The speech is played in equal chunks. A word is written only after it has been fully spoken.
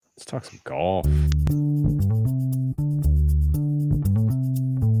talk some golf.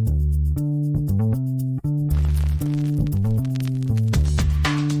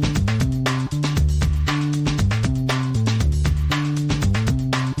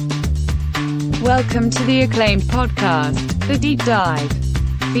 Welcome to the acclaimed podcast, The Deep Dive,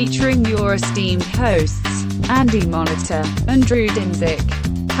 featuring your esteemed hosts, Andy Monitor and Drew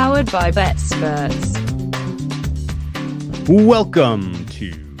Dinzik, powered by BetSperts. Welcome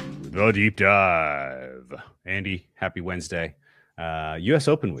to The Deep Dive. Andy, happy Wednesday. U.S.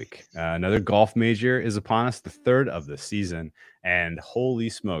 Open week. Another golf major is upon us, the third of the season, and holy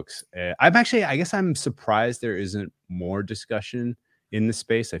smokes. I guess I'm surprised there isn't more discussion in the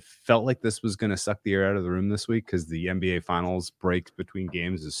space. I felt like this was going to suck the air out of the room this week because the NBA Finals break between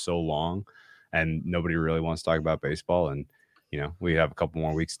games is so long and nobody really wants to talk about baseball. And, we have a couple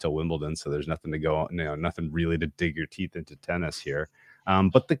more weeks till Wimbledon, so there's nothing to go, nothing really to dig your teeth into tennis here.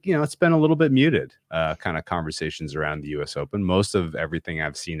 But it's been a little bit muted kind of conversations around the U.S. Open. Most of everything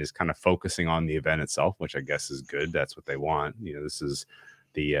I've seen is kind of focusing on the event itself, which I guess is good. That's what they want. This is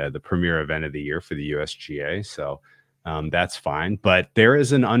the premier event of the year for the USGA. So that's fine. But there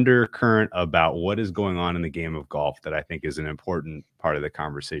is an undercurrent about what is going on in the game of golf that I think is an important part of the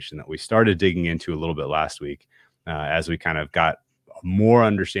conversation that we started digging into a little bit last week as we kind of got more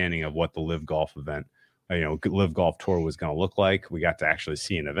understanding of what the Live Golf event, Live Golf Tour was going to look like. We got to actually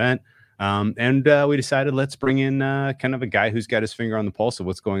see an event. And we decided let's bring in kind of a guy who's got his finger on the pulse of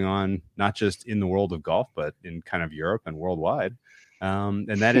what's going on, not just in the world of golf, but in kind of Europe and worldwide. And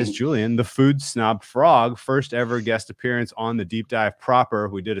that is Julian, the Food Snob Frog, first ever guest appearance on the Deep Dive proper.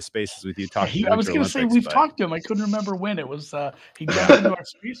 We did a Spaces with you talking. I was going to say we've talked to him. I couldn't remember when it was. He jumped into our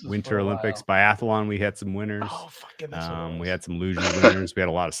Spaces. Winter Olympics biathlon. We had some winners. Oh, fucking! We had some luge winners. We had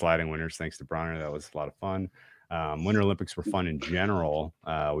a lot of sliding winners. Thanks to Bronner, that was a lot of fun. Winter Olympics were fun in general.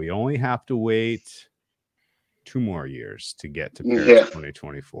 We only have to wait 2 more years to get to Paris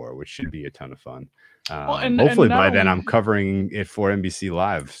 2024, which should be a ton of fun. Hopefully by then I'm covering it for NBC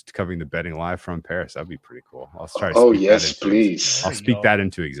Live, covering the betting live from Paris. That'd be pretty cool. I'll try to speak that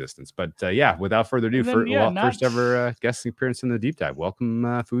into existence. But without further ado, first ever guest appearance in the Deep Dive.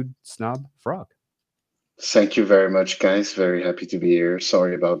 Welcome, Food Snob Frog. Thank you very much, guys. Very happy to be here.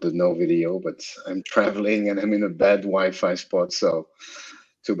 Sorry about the no video, but I'm traveling and I'm in a bad Wi-Fi spot, so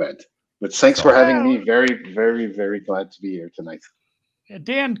too bad. But thanks for having me. Very, very, very glad to be here tonight. Yeah,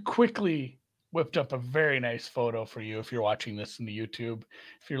 Dan quickly whipped up a very nice photo for you if you're watching this in the YouTube.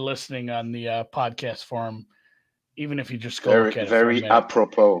 If you're listening on the podcast forum, even if you just go look at it. Very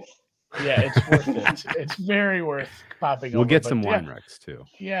apropos. Yeah, it's worth it. It's very worth popping over. We'll get some wine recs too.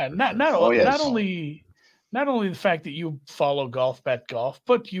 Yeah, not only the fact that you follow Golf Bet Golf,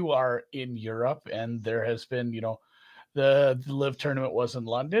 but you are in Europe and there has been, the Live tournament was in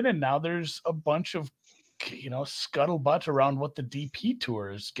London, and now there's a bunch of scuttlebutt around what the DP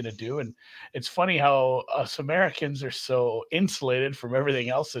Tour is going to do. And it's funny how us Americans are so insulated from everything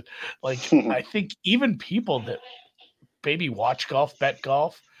else that, I think even people that maybe watch Golf Bet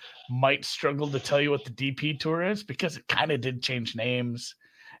Golf might struggle to tell you what the DP Tour is, because it kind of did change names.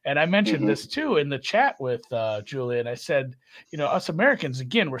 And I mentioned this too in the chat with Julian. I said, us Americans,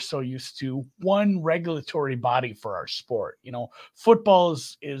 again, we're so used to one regulatory body for our sport. Football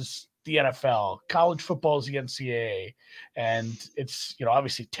is the NFL, college football is the NCAA, and it's,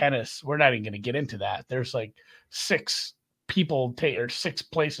 obviously tennis. We're not even going to get into that. There's 6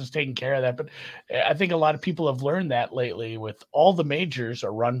 places taking care of that. But I think a lot of people have learned that lately with all the majors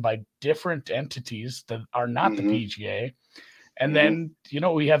are run by different entities that are not the PGA. And then,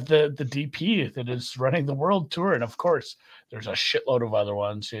 we have the DP that is running the World Tour. And of course, there's a shitload of other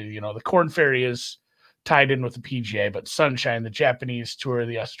ones. The Corn Ferry is tied in with the PGA, but Sunshine, the Japanese Tour,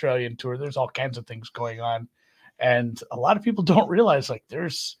 the Australian Tour, there's all kinds of things going on. And a lot of people don't realize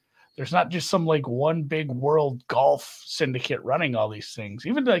there's not just some one big world golf syndicate running all these things.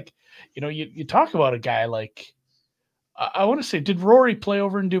 Even you talk about a guy I want to say, did Rory play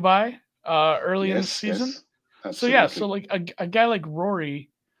over in Dubai early in the season? Yes. So a guy like Rory,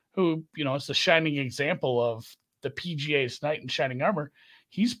 who, is the shining example of the PGA's knight in shining armor,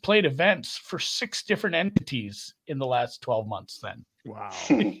 he's played events for 6 different entities in the last 12 months then. Wow.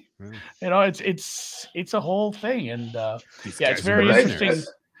 It's a whole thing. And it's very interesting.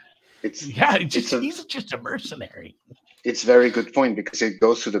 He's just a mercenary. It's a very good point, because it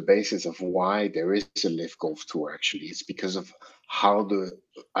goes to the basis of why there is a Live Golf Tour. Actually, it's because of how the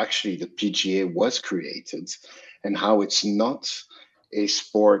PGA was created, and how it's not a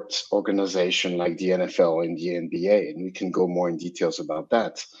sport organization like the NFL and the NBA. And we can go more in details about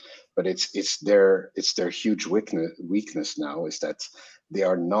that. But it's their huge weakness now is that they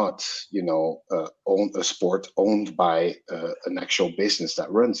are not, a sport owned by an actual business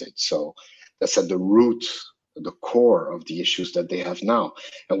that runs it. So that's at the root, the core of the issues that they have now.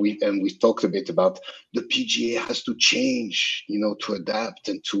 And we talked a bit about the PGA has to change, to adapt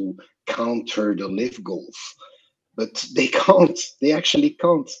and to counter the live golf. But they can't. They actually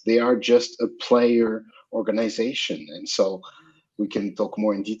can't. They are just a player organization. And so we can talk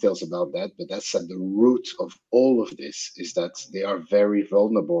more in details about that, but that's at the root of all of this, is that they are very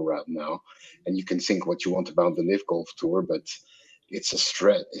vulnerable right now. And you can think what you want about the Live Golf Tour, but it's a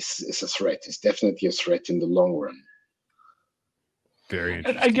threat. It's a threat. It's definitely a threat in the long run. Very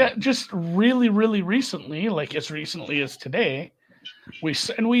interesting. And I get just really, really recently, like as recently as today, we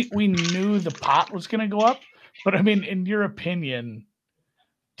knew the pot was going to go up. But I mean, in your opinion,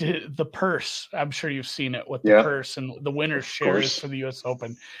 the purse, I'm sure you've seen it, what the purse and the winner's share is for the U.S.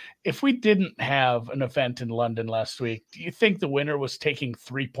 Open. If we didn't have an event in London last week, do you think the winner was taking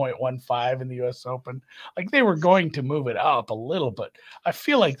 3.15 in the U.S. Open? Like, they were going to move it up a little, but I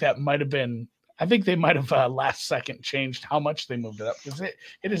feel like that might have been, I think they might have last second changed how much they moved it up, because it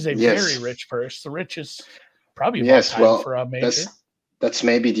is a very rich purse. The richest probably of all time for a major. That's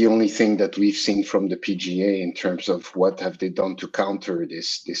maybe the only thing that we've seen from the PGA in terms of what have they done to counter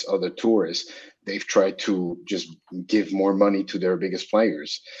this other tours. They've tried to just give more money to their biggest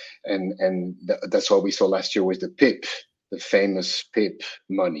players, and that's what we saw last year with the PIP. The famous PIP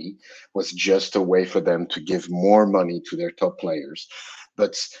money was just a way for them to give more money to their top players.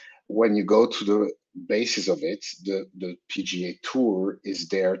 But when you go to the basis of it, the PGA Tour is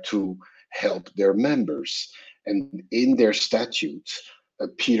there to help their members. And in their statutes,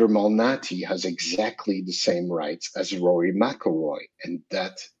 Peter Malnati has exactly the same rights as Rory McIlroy, and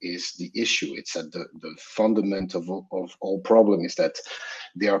that is the issue. It's at the fundament of all problem is that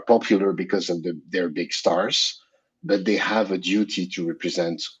they are popular because of their big stars, but they have a duty to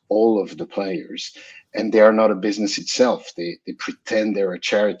represent all of the players, and they are not a business itself. They pretend they're a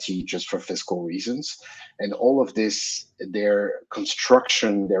charity just for fiscal reasons, and all of this, their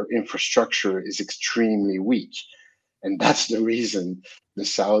construction, their infrastructure is extremely weak. And that's the reason the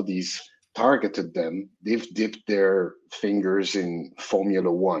Saudis targeted them. They've dipped their fingers in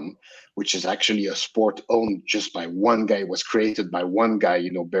Formula One, which is actually a sport owned just by one guy. It was created by one guy,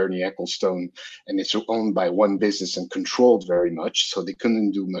 Bernie Ecclestone, and it's owned by one business and controlled very much. So they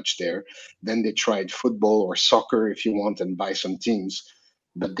couldn't do much there. Then they tried football or soccer, if you want, and buy some teams,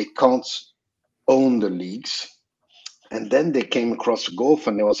 but they can't own the leagues. And then they came across golf,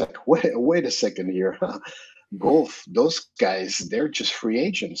 and they was like, wait a second here. Golf, those guys, they're just free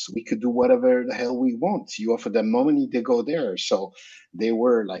agents. We could do whatever the hell we want. You offer them money, they go there. So they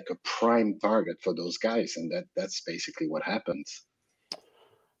were like a prime target for those guys, and that's basically what happened.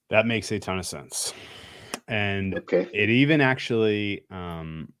 That makes a ton of sense. And it even actually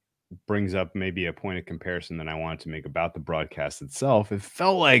brings up maybe a point of comparison that I wanted to make about the broadcast itself. It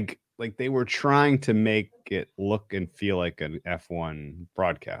felt like they were trying to make it look and feel like an F1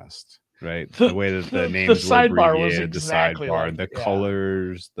 broadcast. Right, the way that the names were abbreviated, exactly the sidebar, the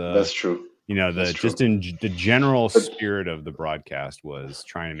colors, that's true. Just in the general spirit of the broadcast was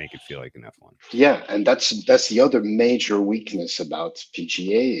trying to make it feel like an F1. Yeah, and that's the other major weakness about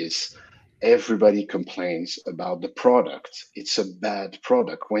PGA is everybody complains about the product. It's a bad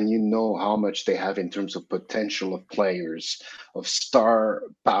product when you know how much they have in terms of potential of players, of star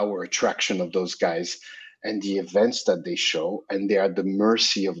power, attraction of those guys, and the events that they show, and they are at the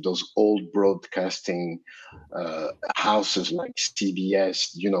mercy of those old broadcasting houses like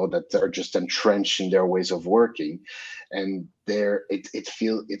CBS, that are just entrenched in their ways of working, and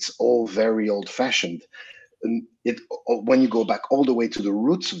it's all very old-fashioned. And when you go back all the way to the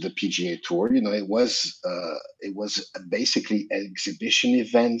roots of the PGA Tour, it was basically exhibition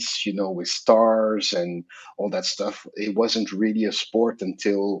events, with stars and all that stuff. It wasn't really a sport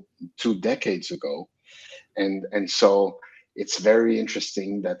until 2 decades ago. And so it's very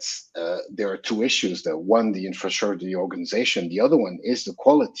interesting that there are two issues there. One, the infrastructure, the organization. The other one is the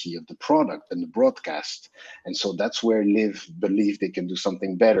quality of the product and the broadcast. And so that's where Live believe they can do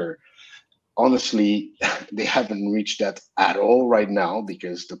something better. Honestly, they haven't reached that at all right now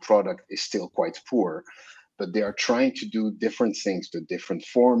because the product is still quite poor. But they are trying to do different things, the different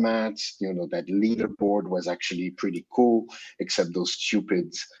formats. That leaderboard was actually pretty cool, except those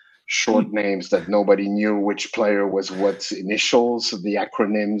stupid short names that nobody knew which player was what initials, the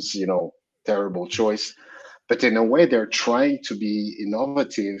acronyms, terrible choice. But in a way, they're trying to be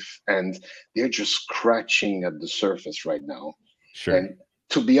innovative, and they're just scratching at the surface right now. Sure. And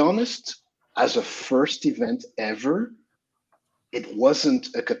to be honest, as a first event ever, it wasn't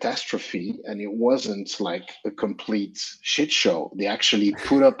a catastrophe and it wasn't like a complete shit show. They actually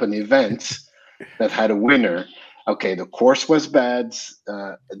put up an event that had a winner. Okay, the course was bad.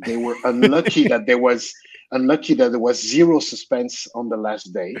 They were unlucky that there was zero suspense on the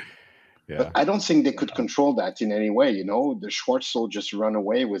last day. Yeah. But I don't think they could control that in any way. You know, the Schwartzel just run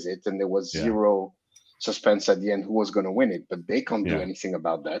away with it, and there was zero suspense at the end who was going to win it. But they can't do anything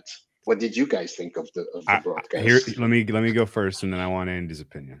about that. What did you guys think of the broadcast? Here, let me go first, and then I want Andy's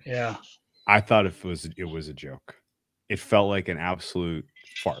opinion. Yeah, I thought it was a joke. It felt like an absolute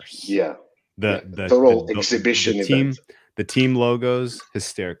farce. Yeah, the total exhibition event. The team logos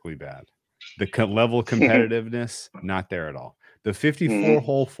hysterically bad. The level competitiveness not there at all. The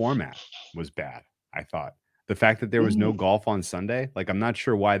 54-hole format was bad, I thought. The fact that there was no golf on Sunday, like I'm not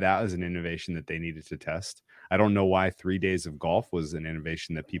sure why that was an innovation that they needed to test. I don't know why 3 days of golf was an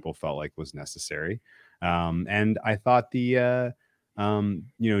innovation that people felt like was necessary. And I thought just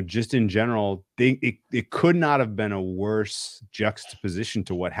in general, it could not have been a worse juxtaposition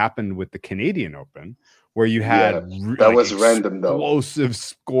to what happened with the Canadian Open, where you had that was random though, explosive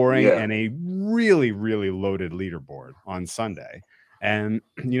scoring and a really, really loaded leaderboard on Sunday. And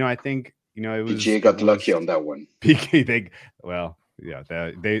I think it was PGA got lucky on that one. I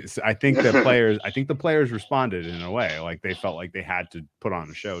think the players responded in a way, like they felt like they had to put on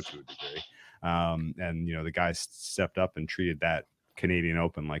a show to a degree. And the guys stepped up and treated that Canadian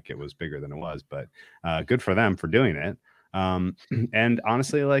Open like it was bigger than it was, but good for them for doing it. And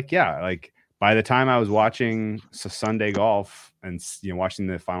honestly, by the time I was watching Sunday golf and watching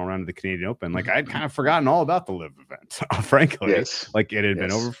the final round of the Canadian Open, like I'd kind of forgotten all about the live event, frankly. Yes. Like it had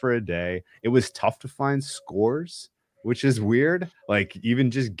been over for a day. It was tough to find scores, which is weird. Like even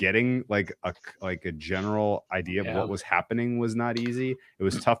just getting like a general idea of what was happening was not easy. It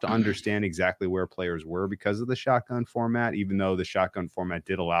was tough to understand exactly where players were because of the shotgun format, even though the shotgun format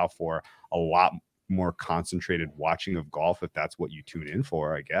did allow for a lot more concentrated watching of golf, if that's what you tune in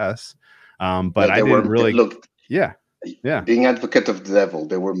for, I guess. But I didn't really look. Yeah. Being advocate of the devil,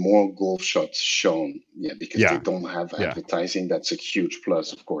 there were more golf shots shown. Yeah, because they don't have advertising. That's a huge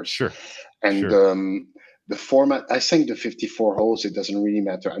plus, of course. Sure. And the format, I think the 54 holes, it doesn't really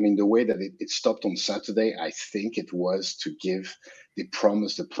matter. I mean, the way that it stopped on Saturday, I think it was to they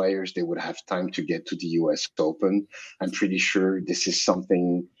promised the players they would have time to get to the US Open. I'm pretty sure this is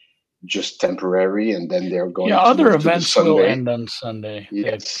something just temporary, and then they're going. Yeah, other events will end on Sunday.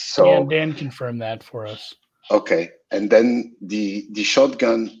 Yes, so Dan confirmed that for us. Okay, and then the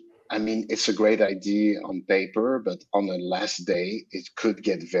shotgun. I mean, it's a great idea on paper, but on the last day, it could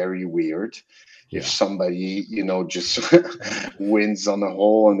get very weird if somebody just wins on a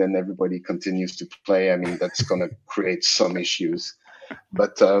hole and then everybody continues to play. I mean, that's going to create some issues.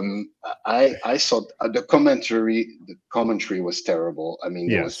 But I saw the commentary was terrible. I mean,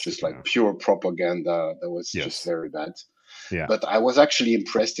 it was just like pure propaganda. That was just very bad. Yeah. But I was actually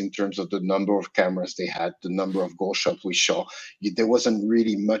impressed in terms of the number of cameras they had, the number of goal shots we saw. There wasn't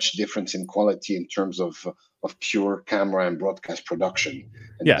really much difference in quality in terms of pure camera and broadcast production.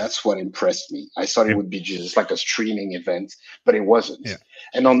 And that's what impressed me. I thought it would be just like a streaming event, but it wasn't. Yeah.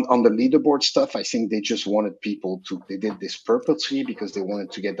 And on the leaderboard stuff, I think they just wanted they did this purposely because they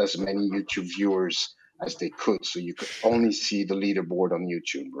wanted to get as many YouTube viewers as they could. So you could only see the leaderboard on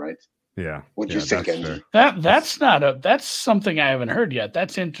YouTube, right? Yeah. What do you think, Andy? That's something I haven't heard yet.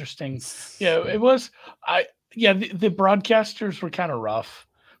 That's interesting. Yeah, it was. The broadcasters were kind of rough,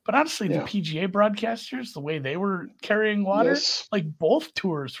 but honestly, the PGA broadcasters, the way they were carrying water, like both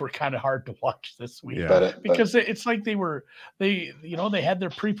tours were kind of hard to watch this week because it's like they had their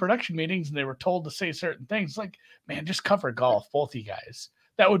pre-production meetings and they were told to say certain things. Like, man, just cover golf, both you guys.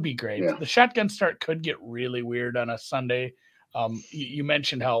 That would be great. Yeah. The shotgun start could get really weird on a Sunday. You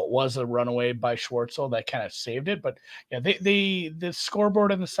mentioned how it was a runaway by Schwartzel that kind of saved it, but the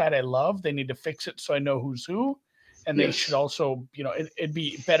scoreboard on the side I love. They need to fix it so I know who's who, and they should also, it'd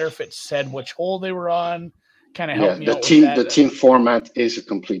be better if it said which hole they were on. Kind of help me out with that. The team format is a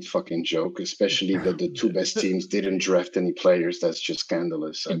complete fucking joke, especially that the two best teams didn't draft any players. That's just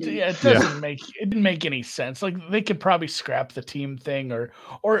scandalous. It didn't make any sense. Like they could probably scrap the team thing or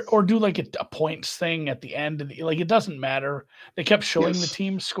do like a points thing at the end. It doesn't matter. They kept showing the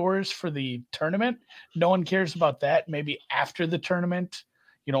team scores for the tournament. No one cares about that. Maybe after the tournament,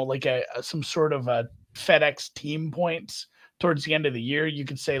 like some sort of a FedEx team points. Towards the end of the year, you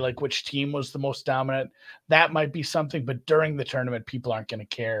could say like which team was the most dominant. That might be something, but during the tournament, people aren't going to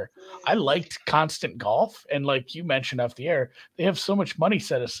care. I liked constant golf, and like you mentioned off the air, they have so much money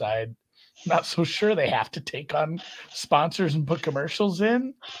set aside. I'm not so sure they have to take on sponsors and put commercials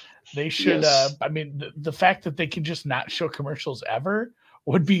in. They should. Yes. I mean, the fact that they can just not show commercials ever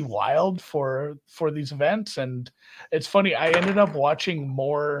would be wild for these events. And it's funny. I ended up watching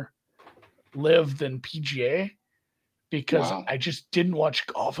more Live than PGA because I just didn't watch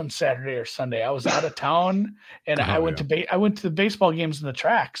golf on Saturday or Sunday. I was out of town, and I went to the baseball games in the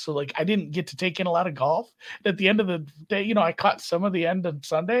track. So like, I didn't get to take in a lot of golf. At the end of the day, I caught some of the end on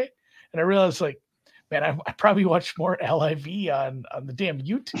Sunday, and I realized like, man, I probably watched more LIV on the damn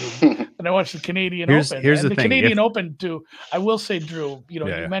YouTube than I watched the Canadian Open. Here's the thing. Canadian Open too. I will say, Drew, you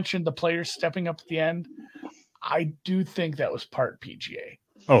mentioned the players stepping up at the end. I do think that was part PGA.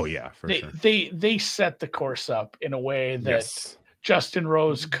 Oh yeah, for sure. They set the course up in a way that Justin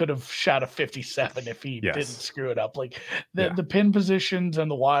Rose could have shot a 57 if he didn't screw it up. Like the pin positions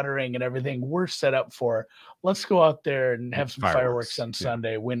and the watering and everything were set up for. Let's go out there and have some fireworks on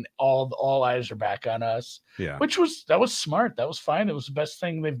Sunday when all eyes are back on us. Yeah, that was smart. That was fine. It was the best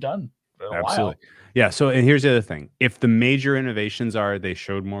thing they've done for a while. Yeah. So, and here's the other thing: if the major innovations are they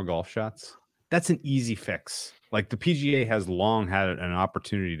showed more golf shots, that's an easy fix. Like the PGA has long had an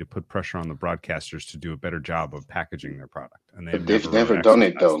opportunity to put pressure on the broadcasters to do a better job of packaging their product, and they've never done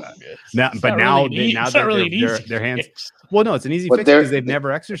it though. Now their hands. Well, no, it's an easy fix because they've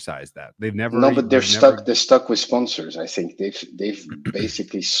never exercised that. They've never. No, but they're stuck. They're stuck with sponsors. I think they've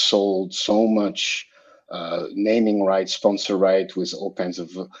basically sold so much naming rights, sponsor right, with all kinds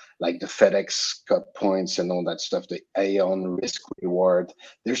of like the FedEx Cup points and all that stuff, the Aon risk reward.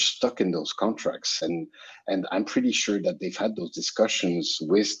 They're stuck in those contracts, and I'm pretty sure that they've had those discussions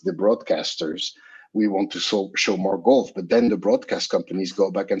with the broadcasters. We want to show more golf, but then the broadcast companies go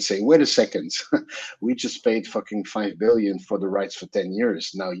back and say, wait a second, we just paid fucking $5 billion for the rights for 10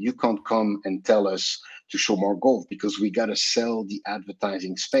 years. Now you can't come and tell us to show more golf because we got to sell the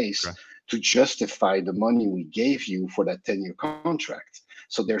advertising space to justify the money we gave you for that 10-year contract.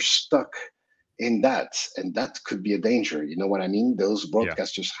 So they're stuck in that, and that could be a danger. You know what I mean? Those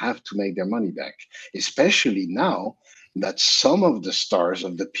broadcasters have to make their money back, especially now that some of the stars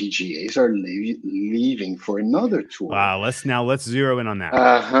of the PGAs are leaving for another tour. Wow, let's zero in on that.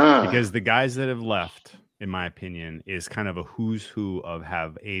 Because the guys that have left, in my opinion, is kind of a who's who of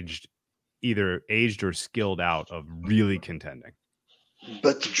have either aged or skilled out of really contending.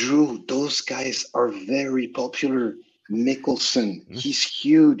 But Drew, those guys are very popular. Mickelson, he's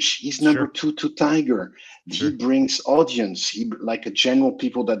huge. He's number 2 to Tiger. He brings audience. He like a general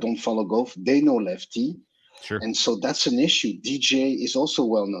people that don't follow golf. They know lefty. And so that's an issue. DJ is also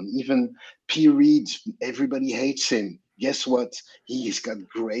well known. Even P. Reed, everybody hates him. Guess what? He's got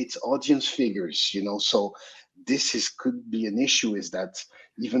great audience figures, So this could be an issue, is that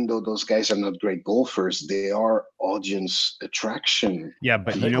even though those guys are not great golfers, they are audience attraction. Yeah,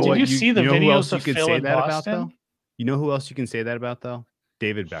 but you know what? Did you see the videos of Phil in Boston? Though? You know who else you can say that about, though?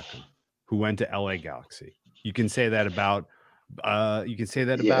 David Beckham, who went to LA Galaxy. You can say that about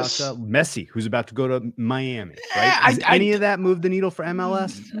Messi, who's about to go to Miami, right? Does any of that move the needle for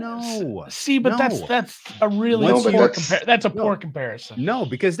MLS? No. See, but that's a really poor comparison. No,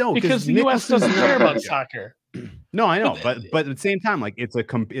 because the US doesn't care about soccer. No, I know, but at the same time, like it's a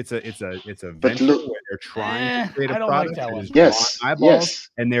venture where they're trying to create a product that is drawing eyeballs,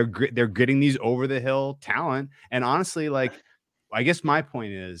 and they're getting these over the hill talent. And honestly, like I guess my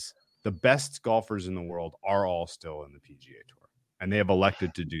point is the best golfers in the world are all still in the PGA Tour, and they have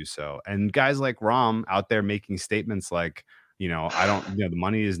elected to do so. And guys like Rahm out there making statements like, the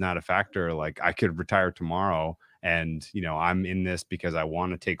money is not a factor. Like I could retire tomorrow. And, I'm in this because I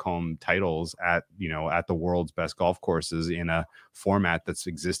want to take home titles at the world's best golf courses in a format that's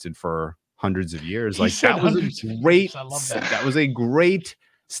existed for hundreds of years. Like that was a great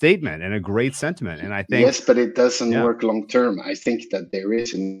statement and a great sentiment. And I think yes, but it doesn't work long term. I think that there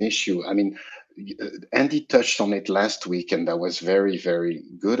is an issue. I mean, Andy touched on it last week, and that was very, very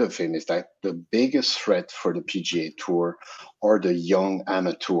good of him, is that the biggest threat for the PGA Tour are the young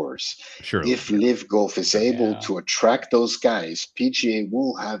amateurs. If Live Golf is able to attract those guys, PGA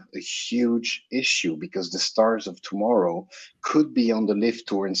will have a huge issue because the stars of tomorrow could be on the Live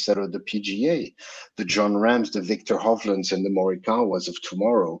Tour instead of the PGA. The John Rahms, the Victor Hovlands, and the Morikawas of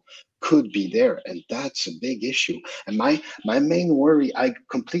tomorrow could be there, and that's a big issue. And my main worry, I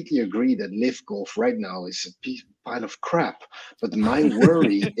completely agree that Live Golf right now is a pile of crap, but my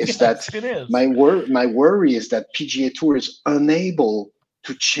worry is that my worry is that PGA Tour is unable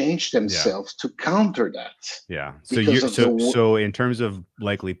to change themselves to counter that. So in terms of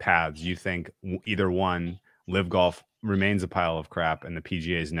likely paths, you think either one, Live Golf remains a pile of crap and the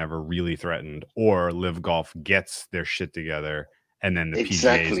PGA is never really threatened, or Live Golf gets their shit together and then the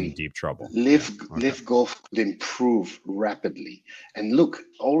PGA is in deep trouble. Live Golf could improve rapidly. And look,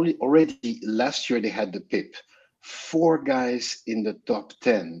 already last year they had the PIP. 4 guys in the top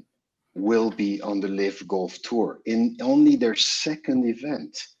 10 will be on the Live Golf Tour in only their second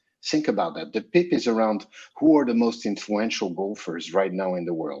event. Think about that. The PIP is around who are the most influential golfers right now in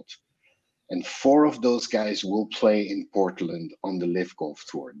the world. And 4 of those guys will play in Portland on the Live Golf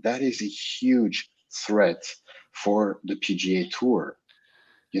Tour. That is a huge threat for the PGA Tour.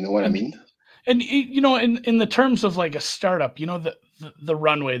 You know what I mean? And in the terms of like a startup, the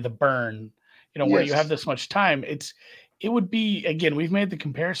runway, the burn, where you have this much time, it would be, again, we've made the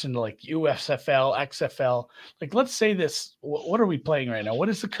comparison to like USFL, XFL. Like, let's say this, what are we playing right now? What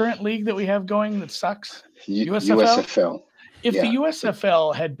is the current league that we have going that sucks? USFL. If the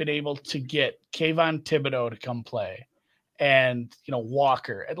USFL had been able to get Kayvon Thibodeau to come play and,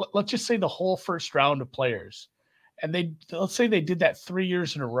 Walker, and let's just say the whole first round of players, and let's say they did that 3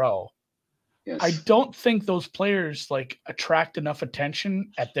 years in a row. Yes. I don't think those players like attract enough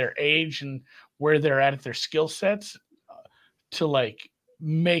attention at their age and where they're at their skill sets to like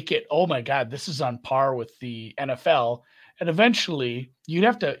make it, oh my God, this is on par with the NFL. And eventually you'd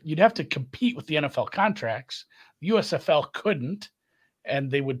have to compete with the NFL contracts. The USFL couldn't,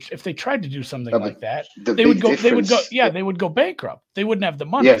 and they would, if they tried to do something like that, they would go bankrupt. They wouldn't have the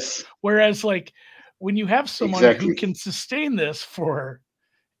money. Yes. Whereas like when you have someone who can sustain this for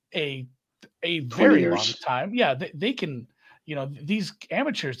a very long time, they can, these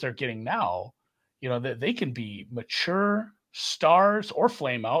amateurs they're getting now, they can be mature stars or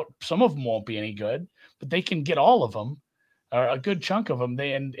flame out. Some of them won't be any good, but they can get all of them, or a good chunk of them.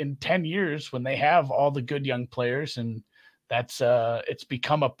 In 10 years, when they have all the good young players, and that's it's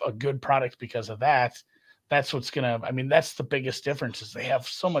become a good product because of that. That's what's that's the biggest difference, is they have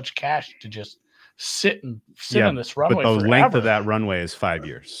so much cash to just sit on this runway. But the forever. length of that runway is 5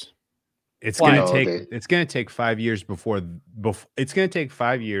 years. It's going to take 5 years before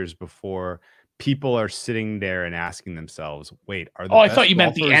people are sitting there and asking themselves, wait, are the I thought you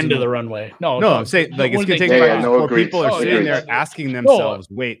meant the end of the runway. No, I'm saying like it's going to take 5 years before people are sitting there asking themselves,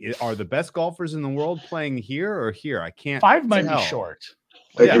 wait, are the best golfers in the world playing here or here? I can't. 5 might be short.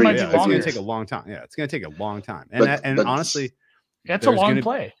 It's going to take a long time. Yeah, it's going to take a long time. And honestly, that's a long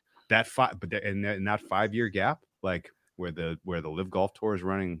play. That in that 5 year gap, like where the Live Golf Tour is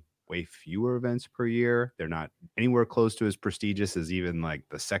running way fewer events per year, they're not anywhere close to as prestigious as even like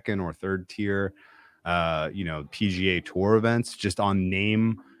the second or third tier PGA Tour events, just on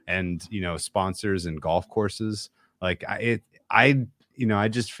name and sponsors and golf courses. Like I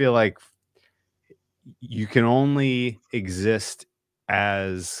just feel like you can only exist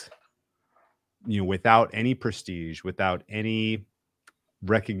as without any prestige, without any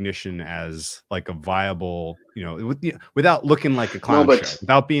recognition as like a viable, without looking like a clown show,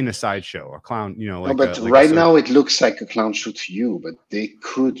 without being a sideshow or clown, now it looks like a clown show to you, but they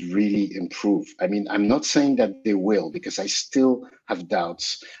could really improve. I mean, I'm not saying that they will, because I still have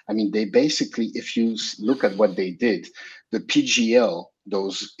doubts. I mean, they basically, if you look at what they did, the PGL,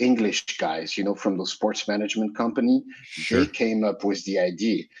 those English guys, from the sports management company, They came up with the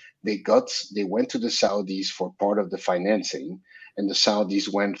idea. They went to the Saudis for part of the financing, and the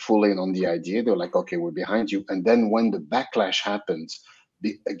Saudis went full in on the idea. They're like, okay, we're behind you. And then when the backlash happens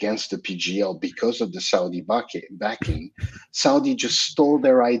against the PGL because of the Saudi backing, Saudi just stole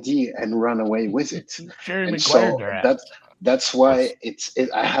their idea and ran away with it. That's why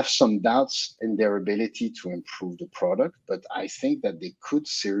I have some doubts in their ability to improve the product, but I think that they could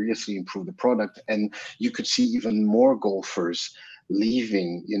seriously improve the product, and you could see even more golfers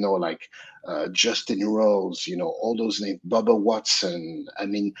leaving, like Justin Rose, all those names, Bubba Watson. I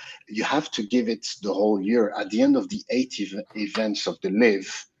mean, you have to give it the whole year. At the end of the 8 events of the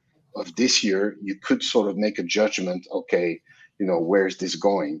Live of this year, you could sort of make a judgment, okay, where's this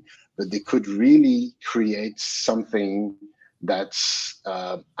going? But they could really create something that's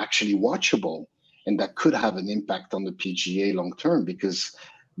actually watchable, and that could have an impact on the PGA long term, because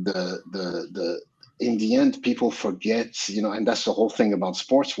in the end, people forget, and that's the whole thing about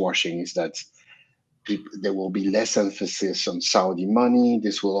sports washing, is that there will be less emphasis on Saudi money.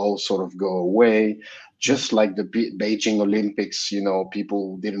 This will all sort of go away. Just like the Beijing Olympics,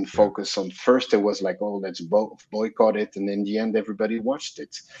 people didn't focus on. First, it was like, oh, let's boycott it. And in the end, everybody watched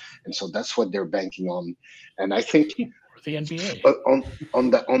it. And so that's what they're banking on. And I think the NBA.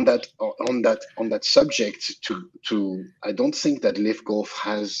 on that subject, I don't think that Live Golf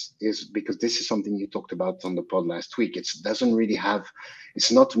is because this is something you talked about on the pod last week. It doesn't really have.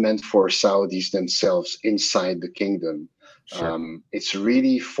 It's not meant for Saudis themselves inside the kingdom. Sure. It's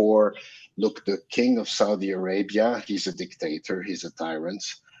really for look, the king of Saudi Arabia, he's a dictator, he's a tyrant,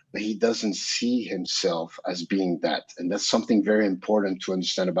 but he doesn't see himself as being that. And that's something very important to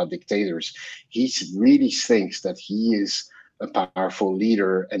understand about dictators. He really thinks that he is a powerful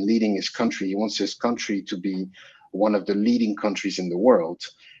leader and leading his country. He wants his country to be one of the leading countries in the world.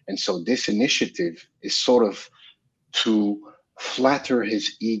 And so this initiative is sort of to flatter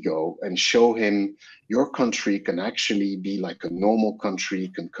his ego and show him your country can actually be like a normal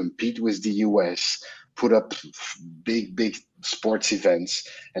country, can compete with the US, put up big sports events.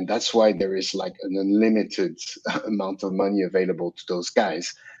 And that's why there is like an unlimited amount of money available to those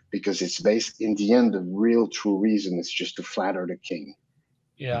guys, because it's based, in the end, the real true reason is just to flatter the king.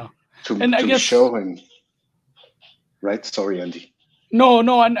 Yeah. To show him. Right? Sorry, Andy. No,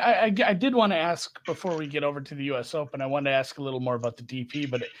 and I did want to ask before we get over to the U.S. Open. I wanted to ask a little more about the DP,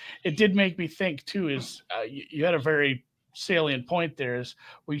 but it did make me think too. Is you had a very salient point there. Is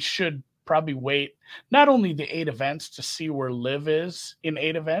we should probably wait not only the 8 events to see where LIV is in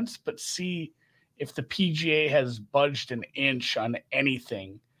 8 events, but see if the PGA has budged an inch on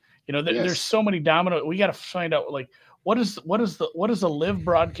anything. You know, there's so many domino. We got to find out like what does a LIV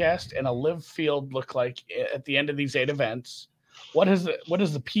broadcast and a LIV field look like at the end of these 8 events. What has the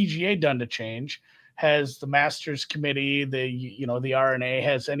PGA done to change? Has the Masters Committee, the RNA,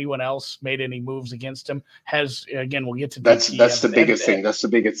 has anyone else made any moves against him? We'll get to that's the biggest thing. That's the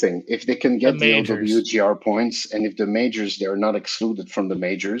biggest thing. If they can get the LWGR points, and if the majors, they're not excluded from the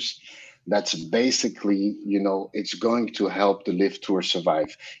majors, that's basically, it's going to help the LIV Tour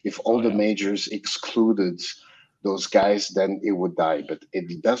survive. If all the majors excluded those guys, then it would die. But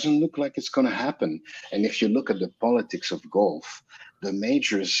it doesn't look like it's going to happen. And if you look at the politics of golf, the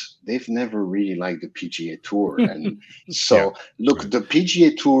majors, they've never really liked the PGA Tour. And so, the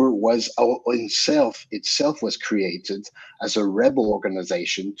PGA Tour was itself was created as a rebel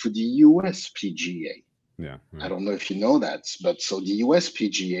organization to the US PGA. Yeah. I don't know if you know that, but so the US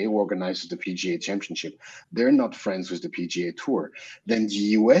PGA, who organizes the PGA Championship, they're not friends with the PGA Tour. Then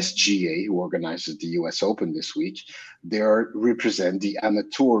the USGA, who organizes the US Open this week, they represent the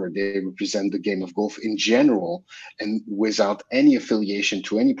amateur. They represent the game of golf in general and without any affiliation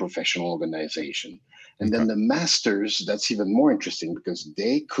to any professional organization. And then the Masters, that's even more interesting because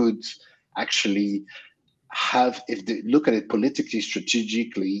they could actually if they look at it politically,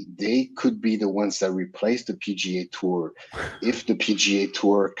 strategically, they could be the ones that replace the PGA Tour if the PGA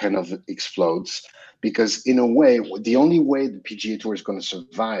Tour kind of explodes. Because in a way, the only way the PGA Tour is going to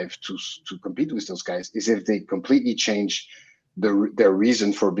survive to compete with those guys is if they completely change their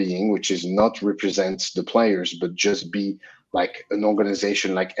reason for being, which is not represent the players, but just be like an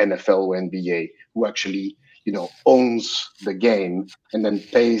organization like NFL or NBA who actually, owns the game and then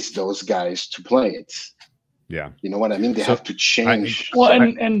pays those guys to play it. Yeah. You know what I mean? They have to change.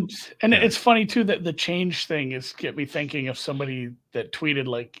 And it's funny too that the change thing get me thinking of somebody that tweeted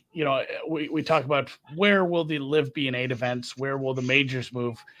like, we talk about where will the LIV be in 8 events? Where will the majors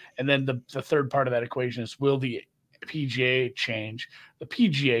move? And then the third part of that equation is, will the PGA change? The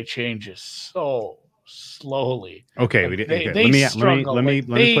PGA changes so slowly. Okay. Like let me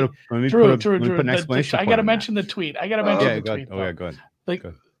put an explanation. I got to mention the tweet. Go ahead.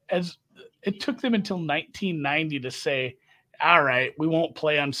 As it took them until 1990 to say, all right, we won't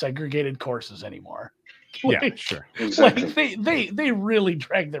play on segregated courses anymore. Sure. Exactly. Like they really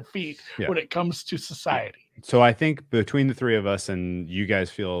drag their feet when it comes to society. So I think between the 3 of us, and you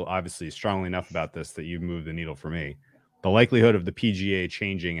guys feel obviously strongly enough about this that you move the needle for me, the likelihood of the PGA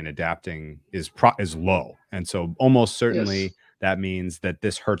changing and adapting is low. And so almost certainly that means that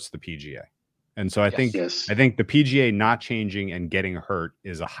this hurts the PGA. And so I think the PGA not changing and getting hurt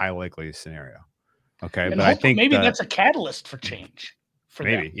is a high likely scenario. Okay. And but I think maybe that's a catalyst for change.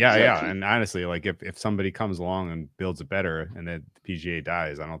 Maybe. Them. Yeah. Exactly. Yeah. And honestly, like if somebody comes along and builds it better and then the PGA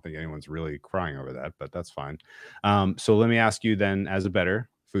dies, I don't think anyone's really crying over that, but that's fine. So let me ask you then, as a better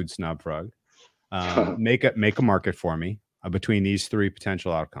food snob frog, make a market for me between these 3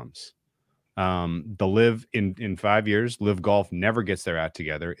 potential outcomes. The LIV in 5 years, LIV Golf never gets their act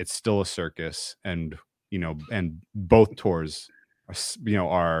together. It's still a circus, and both tours are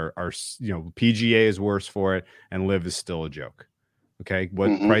PGA is worse for it, and LIV is still a joke. Okay,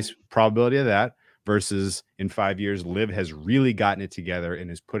 what price probability of that versus in 5 years, LIV has really gotten it together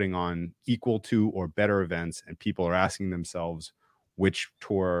and is putting on equal to or better events, and people are asking themselves which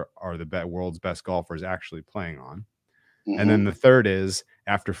tour are the world's best golfers actually playing on. And then the third is,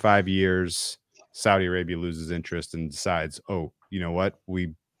 after 5 years, Saudi Arabia loses interest and decides, oh, you know what?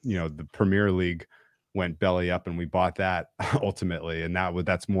 The Premier League went belly up and we bought that ultimately, and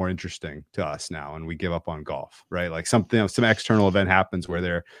that's more interesting to us now, and we give up on golf, right? Like some external event happens where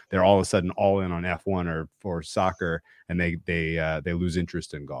they're all of a sudden all in on F1 or for soccer, and they lose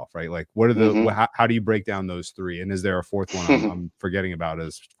interest in golf, right? Like what are the how do you break down those three, and is there a fourth one I'm forgetting about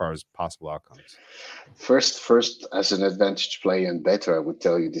as far as possible outcomes? First, as an advantage player and better, I would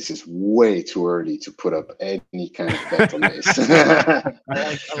tell you this is way too early to put up any kind of bet on this.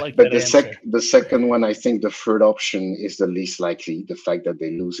 I like but that the second one, I think the third option is the least likely. The fact that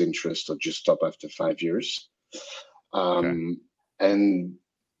they lose interest or just stop after 5 years, and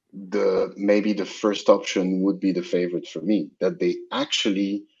maybe the first option would be the favorite for me. That they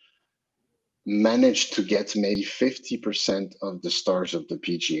actually managed to get maybe 50% of the stars of the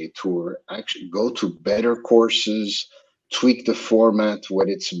PGA Tour actually go to better courses, tweak the format when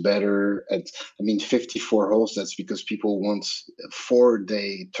it's better. And I mean, 54 holes, that's because people want a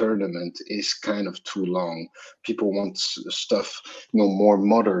 4-day tournament is kind of too long. People want stuff, more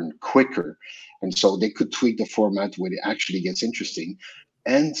modern, quicker. And so they could tweak the format where it actually gets interesting.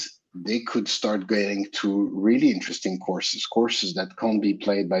 And they could start getting to really interesting courses that can't be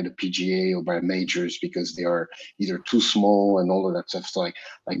played by the PGA or by majors because they are either too small and all of that stuff. So like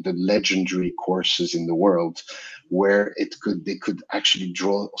the legendary courses in the world, where they could actually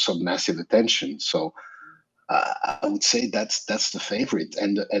draw some massive attention. So I would say that's the favorite,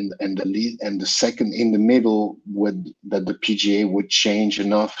 and the lead, and the second in the middle that the PGA would change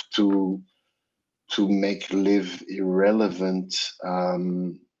enough to make LIV irrelevant.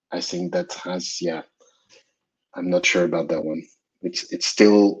 I think that I'm not sure about that one. It's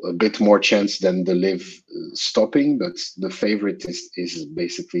still a bit more chance than the LIV stopping, but the favorite is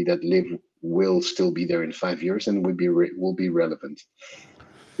basically that LIV will still be there in 5 years and will be relevant,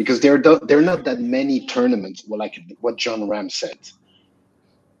 because there are not that many tournaments. Well, like what John Ram said,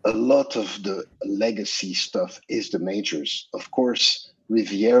 a lot of the legacy stuff is the majors, of course,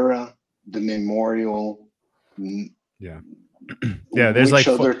 Riviera, the Memorial. There's like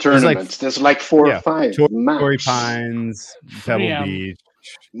other tournaments. There's like 4 or 5. Torrey Pines, Pebble Beach.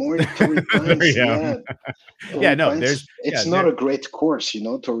 Torrey Pines, it's not a great course,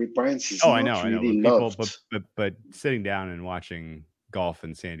 Torrey Pines is I know. Loved. But sitting down and watching golf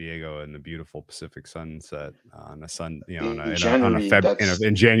in San Diego and the beautiful Pacific sunset on a sun,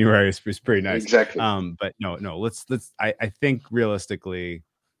 in January is pretty nice. Exactly. But no, let's. I think realistically,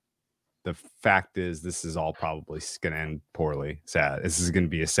 the fact is, this is all probably going to end poorly. Sad. This is going to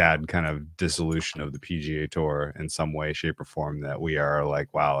be a sad kind of dissolution of the PGA Tour in some way, shape, or form. That we are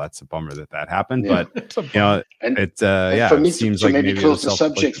like, wow, that's a bummer that happened. Yeah. But for me, it seems like maybe close the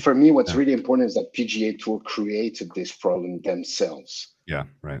subject. For me, what's really important is that PGA Tour created this problem themselves. Yeah,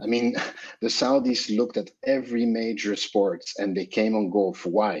 right. I mean, the Saudis looked at every major sports and they came on golf.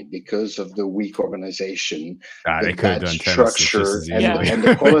 Why? Because of the weak organization, they could have done structure, and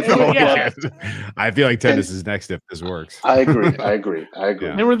the quality. I feel like tennis is next if this works. I agree.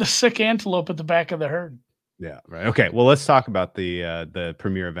 Yeah. They were the sick antelope at the back of the herd. Yeah, right. Okay, well, let's talk about the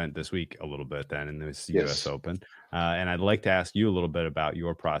premier event this week a little bit then in this U.S. Open. And I'd like to ask you a little bit about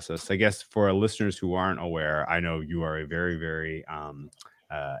your process. I guess for our listeners who aren't aware, I know you are a very, very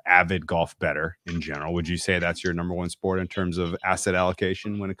avid golf bettor in general. Would you say that's your number one sport in terms of asset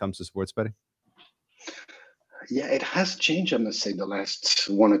allocation when it comes to sports betting? Yeah, it has changed, I must say, the last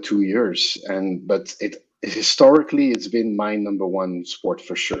 1 or 2 years. But historically, it's been my number one sport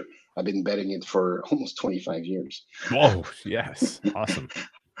for sure. I've been betting it for almost 25 years. Oh, yes. Awesome.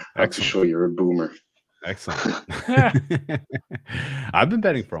 I'm sure you're a boomer. Excellent. I've been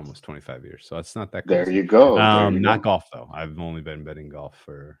betting for almost 25 years, so it's not that crazy. There you go. Not golf, though. I've only been betting golf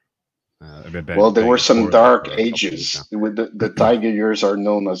for... there were some dark ages. With the Tiger years are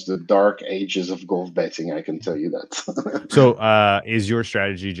known as the dark ages of golf betting. I can tell you that. So, is your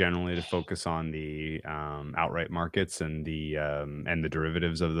strategy generally to focus on the outright markets and the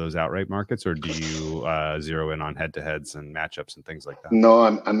derivatives of those outright markets, or do you zero in on head-to-heads and matchups and things like that? No,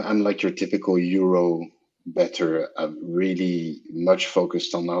 I'm like your typical Euro better. I'm really much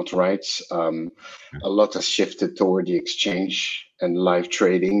focused on outrights. A lot has shifted toward the exchange and live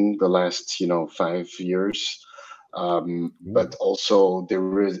trading the last 5 years, but also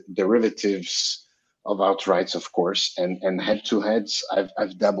derivatives of outrights, of course, and head-to-heads.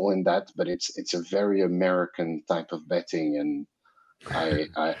 I've dabbled in that, but it's a very American type of betting, and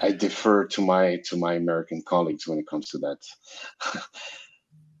I defer to my American colleagues when it comes to that.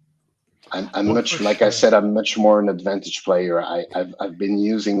 I'm much more an advantage player. I've been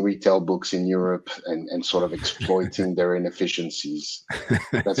using retail books in Europe and sort of exploiting their inefficiencies.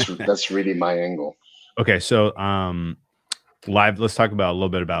 That's really my angle. Okay, so live. Let's talk about a little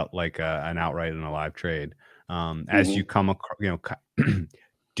bit about like an outright and a live trade. As you come across,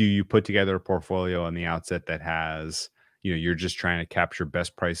 do you put together a portfolio on the outset that has, you're just trying to capture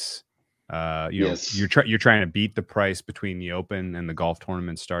best price? Yes. You're trying to beat the price between the Open and the golf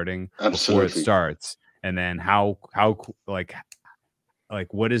tournament starting Absolutely. before it starts, and then how like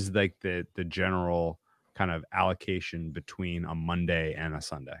what is like the general kind of allocation between a Monday and a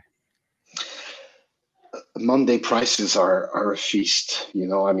Sunday? Monday prices are a feast.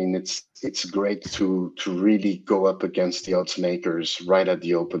 I mean, it's great to really go up against the odds makers right at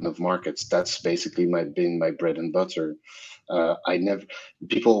the open of markets. That's basically been my bread and butter.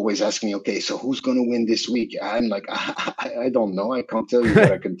 People always ask me, okay, so who's going to win this week? I'm like, I don't know. I can't tell you.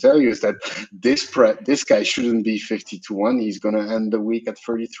 What I can tell you is that this guy shouldn't be 50-1. He's going to end the week at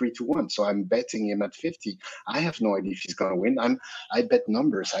 33-1. So I'm betting him at 50. I have no idea if he's going to win. I bet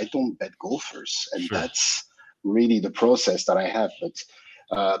numbers. I don't bet golfers. And Sure. That's really the process that I have. But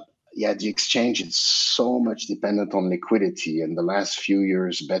the exchange is so much dependent on liquidity. And the last few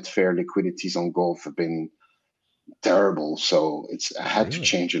years, Betfair liquidities on golf have been terrible, so I had to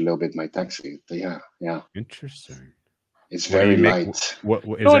change a little bit my taxi. Yeah. Interesting. It's very light. What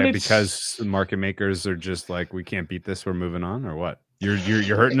is that? Because the market makers are just like, we can't beat this, we're moving on, or what? You're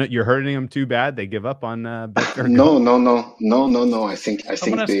hurting them too bad. They give up on Betfair. No. I think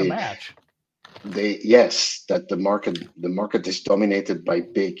they match. That the market is dominated by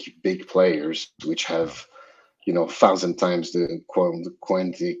big players, which have 1,000 times the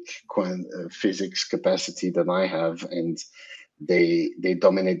physics capacity that I have, and they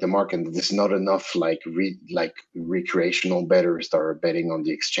dominate the market. There's not enough like recreational bettors that are betting on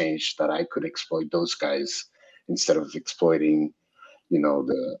the exchange that I could exploit those guys instead of exploiting,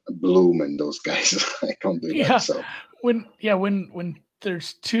 the Bloom and those guys. I can't do that. So when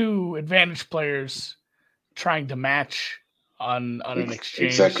there's two advantage players trying to match on an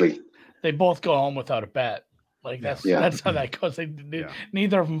exchange, exactly, they both go home without a bet. Like that's how that goes.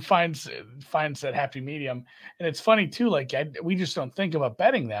 Neither of them finds that happy medium, and it's funny too. Like we just don't think about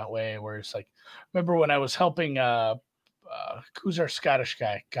betting that way. Where it's like, remember when I was helping who's our Scottish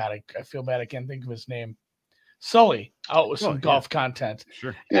guy? God, I feel bad. I can't think of his name. Sully out with some golf content.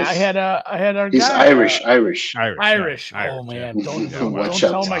 Sure. Yes. I had our He's guy. Irish. Oh man, don't tell my I'm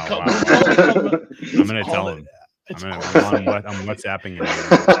gonna tell him. I'm WhatsApping you.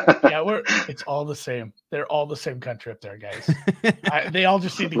 Yeah, it's all the same. They're all the same country up there, guys. They all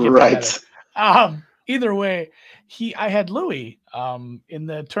just need to get right. Better. Either way, I had Louis in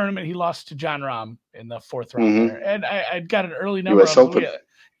the tournament. He lost to John Rahm in the fourth round there, and I got an early number. US Open.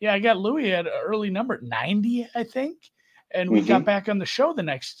 I got Louis at an early number 90, I think, and we got back on the show the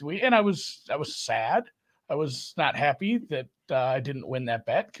next week, and I was sad. I was not happy that I didn't win that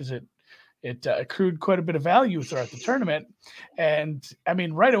bet because it accrued quite a bit of value throughout the tournament. And I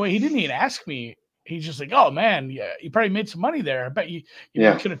mean, right away, he didn't even ask me. He's just like, oh man, yeah, you probably made some money there. I bet you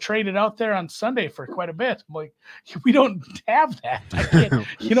could have traded out there on Sunday for quite a bit. I'm like, we don't have that. I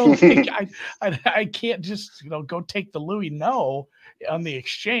can't, I can't just, go take the Louis on the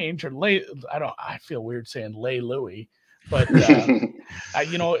exchange or I feel weird saying lay Louis, but the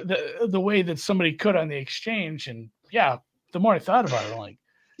way that somebody could on the exchange. And the more I thought about it, I'm like,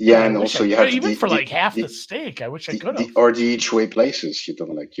 and also you have even for like half the stake. I wish I could have. Or the each way places. You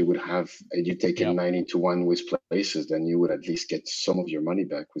would have. You take it 90-1 with places, then you would at least get some of your money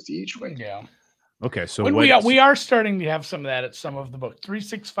back with the each way. Yeah. Okay, so we are starting to have some of that at some of the books.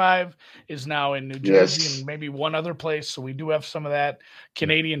 365 is now in New Jersey and maybe one other place, so we do have some of that.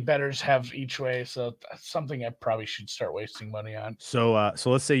 Canadian bettors have each way, so that's something I probably should start wasting money on. So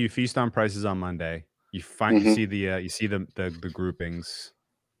let's say you feast on prices on Monday. You you see the groupings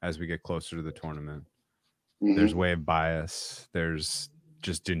as we get closer to the tournament. There's wave bias. There's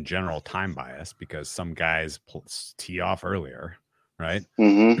just in general time bias because some guys tee off earlier, right?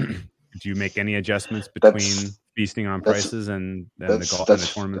 Do you make any adjustments between feasting on prices and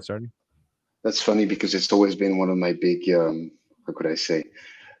the tournament starting? That's funny because it's always been one of my big,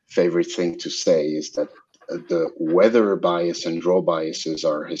 favorite thing to say is that the weather bias and draw biases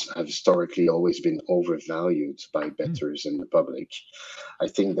have historically always been overvalued by bettors and the public. I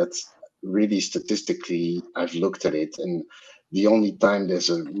think that's really statistically, I've looked at it, and the only time there's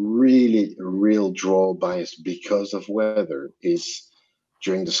a really real draw bias because of weather is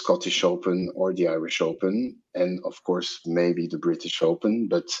during the Scottish Open or the Irish Open, and of course maybe the British Open,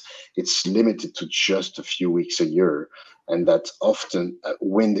 but it's limited to just a few weeks a year. And that often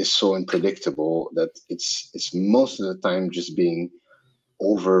wind is so unpredictable that it's most of the time just being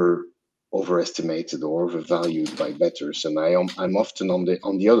over overestimated or overvalued by bettors, and I'm often on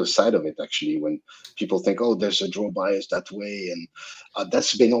the other side of it actually, when people think, oh, there's a draw bias that way, and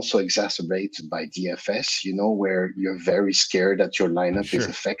that's been also exacerbated by DFS, where you're very scared that your lineup is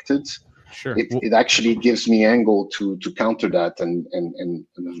affected. Sure. It actually gives me angle to counter that, and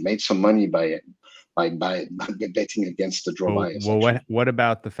made some money by betting against the draw bias. Well, what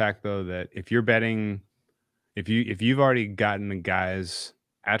about the fact though that if you're betting, if you've already gotten the guys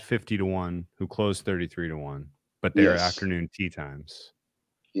at 50 to 1 who close 33 to 1, but they're afternoon tee times.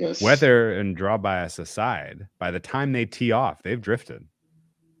 Yes. Weather and draw bias aside, by the time they tee off, they've drifted.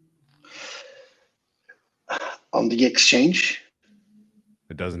 On the exchange,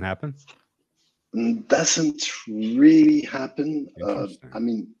 it doesn't happen. Doesn't really happen. I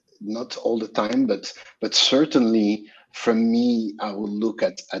mean, not all the time, but certainly for me, I will look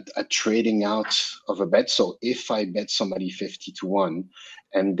at trading out of a bet. So if I bet somebody 50 to 1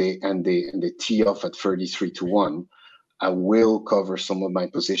 and they tee off at 33 to 1, I will cover some of my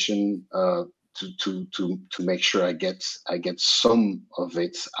position to make sure I get some of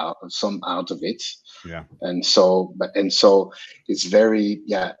it out of it. Yeah. And so it's very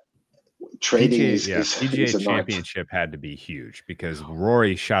trading PGA Championship had to be huge because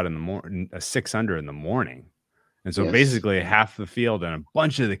Rory shot in the morning a 6 under in the morning. And so basically half the field and a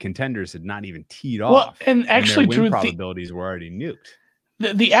bunch of the contenders had not even teed off. And actually, their win probabilities were already nuked.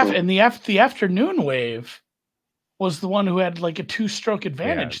 The afternoon wave was the one who had like a 2-stroke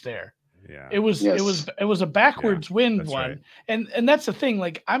advantage there. Yeah. It was a backwards wind one. Right. And that's the thing.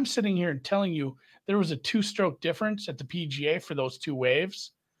 Like, I'm sitting here and telling you there was a 2-stroke difference at the PGA for those two waves.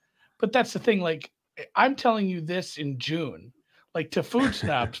 But that's the thing. Like, I'm telling you this in June. Like, to Food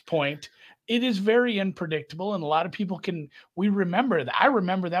Snob's point, it is very unpredictable, and a lot of people we remember that. I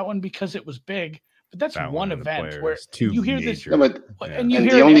remember that one because it was big, but that's one event where you hear this. And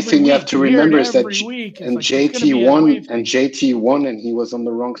the only thing you have to remember is that JT won, and he was on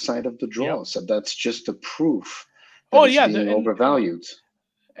the wrong side of the draw. Yep. So that's just a proof that it's being overvalued.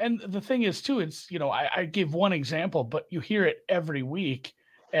 And the thing is, too, it's, I gave one example, but you hear it every week.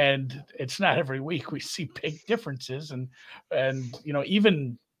 And it's not every week we see big differences, and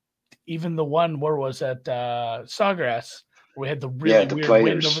even the one where was at Sawgrass, where we had the really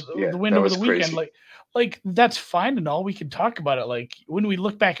weird wind over the weekend. Like that's fine and all. We can talk about it. Like when we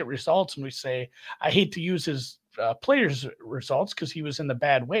look back at results and we say, I hate to use his players' results because he was in the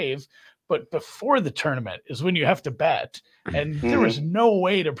bad wave, but before the tournament is when you have to bet. And there was no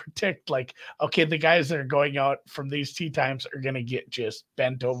way to predict, like, okay, the guys that are going out from these tee times are going to get just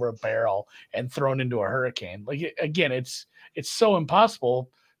bent over a barrel and thrown into a hurricane. Like, again, it's so impossible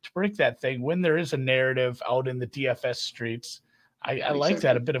to predict that thing when there is a narrative out in the DFS streets. I like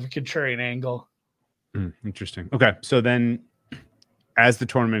that, a bit of a contrarian angle. Interesting. Okay. So then as the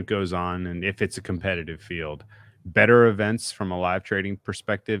tournament goes on, and if it's a competitive field, better events from a live trading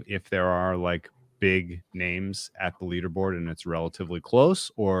perspective, if there are like big names at the leaderboard and it's relatively close,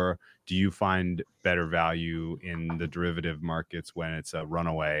 or do you find better value in the derivative markets when it's a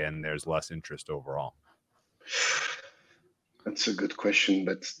runaway and there's less interest overall? That's a good question,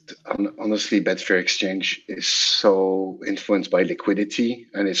 but honestly, Betfair Exchange is so influenced by liquidity,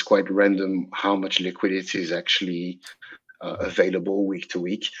 and it's quite random how much liquidity is actually available week to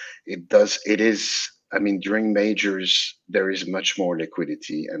week. I mean, during majors, there is much more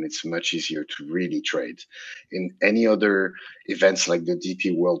liquidity and it's much easier to really trade. In any other events like the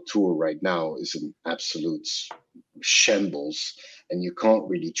DP World Tour right now is an absolute shambles, and you can't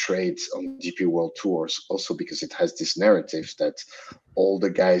really trade on DP World Tours also because it has this narrative that all the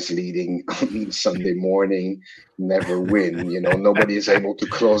guys leading on Sunday morning never win. Nobody is able to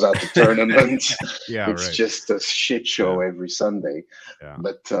close out the tournament. It's just a shit show every Sunday. Yeah.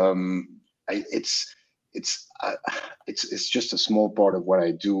 But it's just a small part of what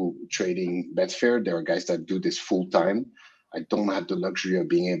I do trading Betfair. There are guys that do this full time. I don't have the luxury of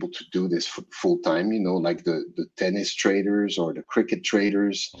being able to do this full time, like the tennis traders or the cricket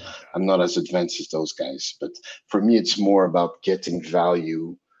traders. I'm not as advanced as those guys, but for me, it's more about getting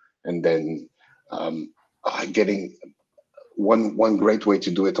value, and then getting one great way to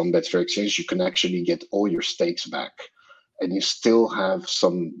do it on Betfair Exchange. You can actually get all your stakes back, and you still have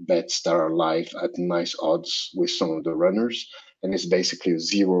some bets that are live at nice odds with some of the runners. And it's basically a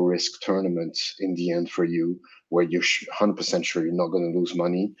zero risk tournament in the end for you, where you're 100% sure you're not going to lose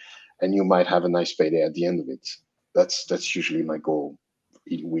money, and you might have a nice payday at the end of it. That's usually my goal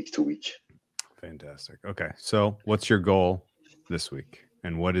week to week. Fantastic. Okay. So what's your goal this week?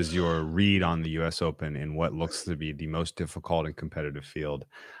 And what is your read on the U.S. Open in what looks to be the most difficult and competitive field?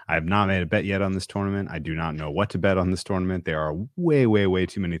 I have not made a bet yet on this tournament. I do not know what to bet on this tournament. There are way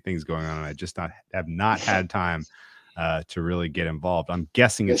too many things going on, and I just have not had time to really get involved. I'm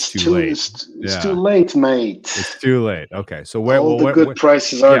guessing it's too late. It's too late, mate. It's too late. Okay, so all the good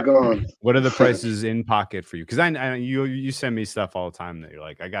prices are gone. What are the prices in pocket for you? Because I you send me stuff all the time that you're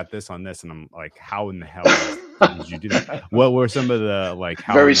like, I got this on this, and I'm like, how in the hell did you do that? What were some of the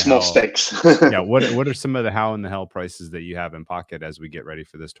how very small stakes? What are some of the how in the hell prices that you have in pocket as we get ready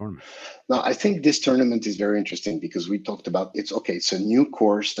for this tournament? Now, I think this tournament is very interesting because we talked about it's a new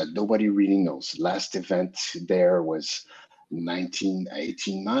course that nobody really knows. Last event there was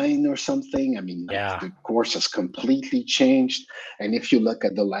 1989 or something. I mean, the course has completely changed. And if you look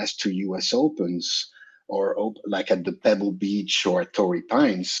at the last two US Opens, or like at the Pebble Beach or at Torrey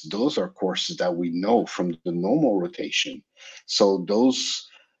Pines, those are courses that we know from the normal rotation. So those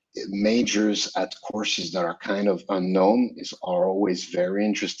majors at courses that are kind of unknown are always very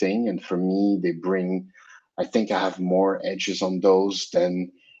interesting. And for me, I think I have more edges on those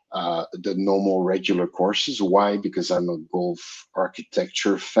than the normal regular courses. Why? Because I'm a golf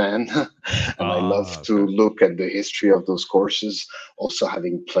architecture fan and I love to look at the history of those courses, also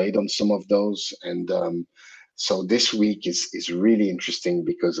having played on some of those. And so this week is really interesting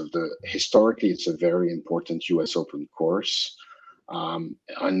because of historically, it's a very important US Open course. On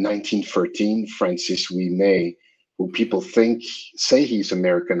 1913, Francis Ouimet, who people say he's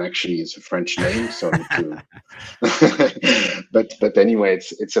American, actually is a French name. So, but anyway,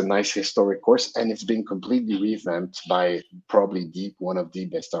 it's a nice historic course, and it's been completely revamped by probably one of the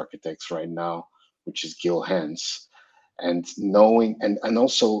best architects right now, which is Gil Hanse. And knowing, and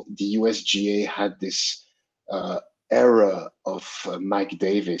also the USGA had this era of Mike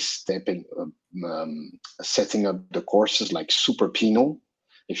Davis setting up the courses like super penal.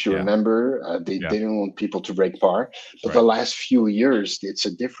 If you remember, they didn't want people to break par. But the last few years, it's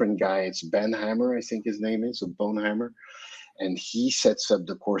a different guy. It's Ben Hammer, I think his name is, or Bonehammer. And he sets up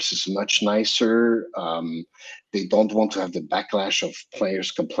the courses much nicer. They don't want to have the backlash of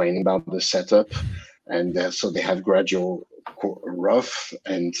players complaining about the setup. And so they have gradual rough.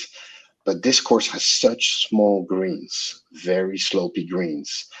 But this course has such small greens, very slopey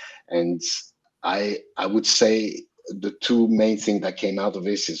greens. And I would say the two main things that came out of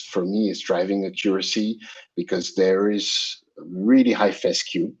this is driving accuracy, because there is really high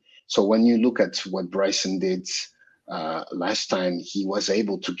fescue. So when you look at what Bryson did last time, he was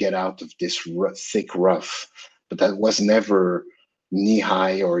able to get out of this thick rough, but that was never knee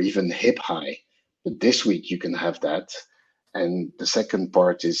high or even hip high. But this week you can have that. And the second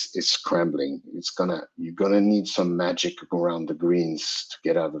part is scrambling. You're gonna need some magic around the greens to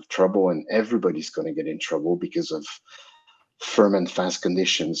get out of trouble, and everybody's gonna get in trouble because of firm and fast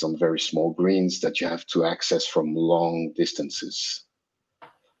conditions on very small greens that you have to access from long distances.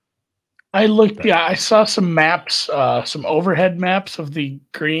 I saw some maps, some overhead maps of the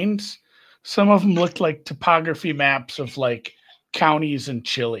greens. Some of them looked like topography maps of like counties in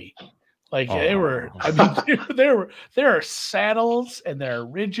Chile. They were, I mean, there are saddles and there are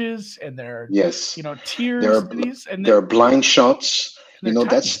ridges and there are, tiers. There are blind shots.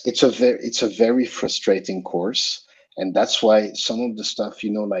 It's a very frustrating course. And that's why some of the stuff,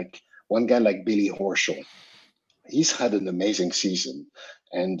 like one guy like Billy Horschel, he's had an amazing season.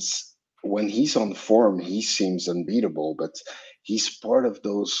 And when he's on form, he seems unbeatable, but he's part of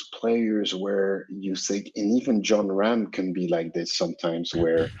those players where you think, and even John Ram can be like this sometimes,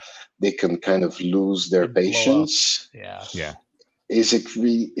 where they can kind of lose their patience. Yeah.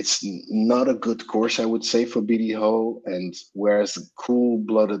 It's not a good course, I would say, for Billy Ho. And whereas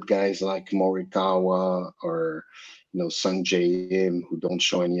cool-blooded guys like Morikawa or Sung Jae Im, who don't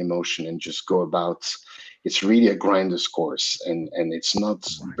show any emotion and just go about, it's really a grinder's course, and it's not.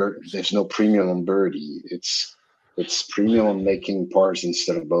 There's no premium on birdie. It's premium on making pars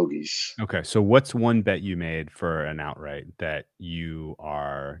instead of bogeys. Okay, so what's one bet you made for an outright that you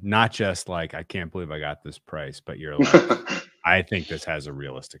are not just like, I can't believe I got this price, but you're like, I think this has a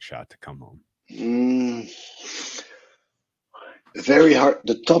realistic shot to come home? Very hard.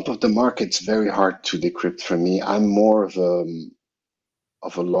 The top of the market's very hard to decrypt for me. I'm more of a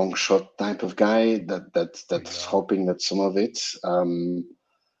long shot type of guy that's hoping that some of it.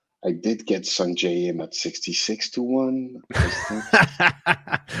 I did get Sung Jae Im at 66-1.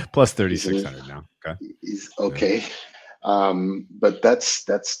 Plus 3,600 now. Okay. He's okay. But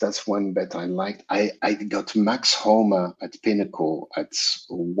that's one bet I liked. I got Max Homa at Pinnacle at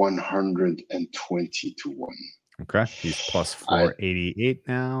 120-1. Okay. He's plus 488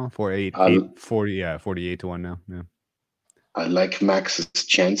 now. 48-1 now. Yeah. I like Max's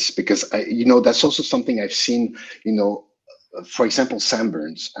chance because that's also something I've seen. For example, Sam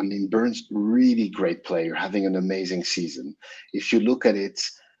Burns. I mean, Burns, really great player, having an amazing season. If you look at it,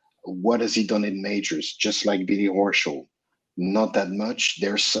 what has he done in majors? Just like Billy Horschel, not that much.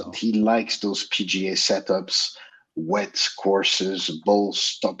 He likes those PGA setups, wet courses, balls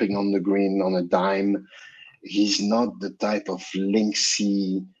stopping on the green on a dime. He's not the type of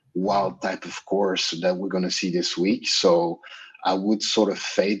linksy, wild type of course that we're going to see this week. So I would sort of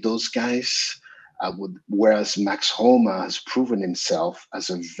fade those guys. Whereas Max Homa has proven himself as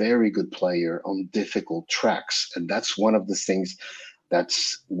a very good player on difficult tracks. And that's one of the things,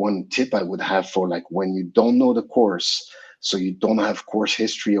 that's one tip I would have for like when you don't know the course, so you don't have course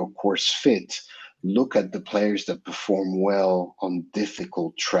history or course fit, look at the players that perform well on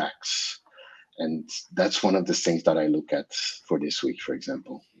difficult tracks. And that's one of the things that I look at for this week, for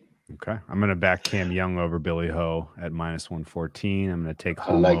example. Okay. I'm going to back Cam Young over Billy Ho at -114. I'm going to take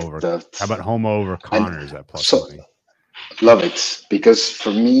Homa over. How about Homa over Connors at +20? Love it. Because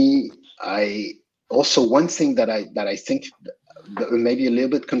for me, one thing that I think maybe a little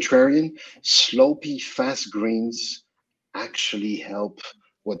bit contrarian, slopey, fast greens actually help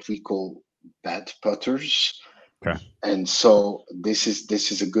what we call bad putters. Okay. And so this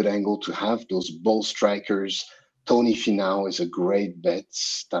is a good angle to have those ball strikers. Tony Finau is a great bet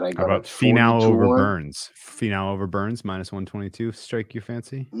that I got. How about Finau over Burns? Finau over Burns -122. Strike your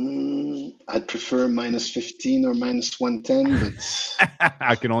fancy? I'd prefer -15 or -110, but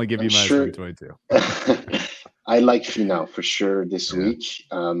I can only give you -122. I like Finau for sure this week.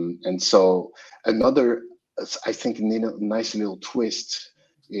 And so another, I think, nice little twist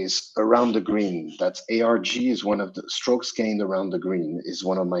is around the green. That's ARG is one of the strokes gained around the green is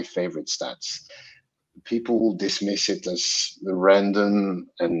one of my favorite stats. People will dismiss it as random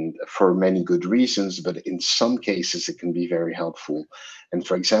and for many good reasons, but in some cases it can be very helpful. And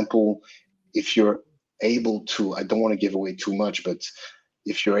for example, if you're able to, I don't want to give away too much, but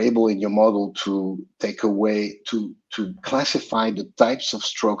if you're able in your model to take away, to classify the types of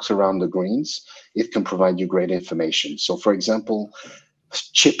strokes around the greens, it can provide you great information. So for example,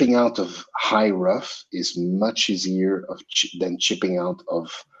 chipping out of high rough is much easier than chipping out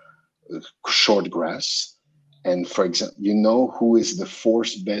of short grass. And for example, who is the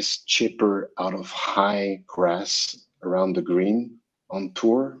fourth best chipper out of high grass around the green on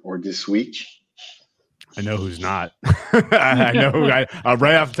tour or this week? I know who's not. I know who.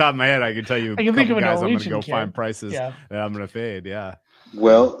 Right off the top of my head, I can tell you. I can think of a guys. I'm going to go find prices. Yeah. That I'm going to fade. Yeah.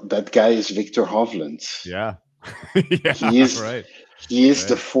 Well, that guy is Victor Hovland. Yeah. He is right. He is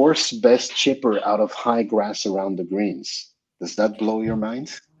the fourth best chipper out of high grass around the greens. Does that blow your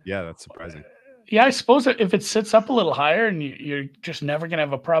mind? Yeah, that's surprising. Yeah, I suppose if it sits up a little higher and you're just never going to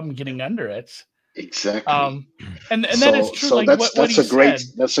have a problem getting under it. Exactly. And that is true. So like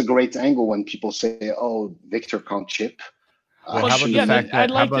that's a great angle when people say, "Oh, Victor can't chip." Well, how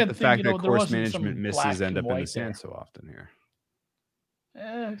about the fact that course management misses end up in the sand so often here?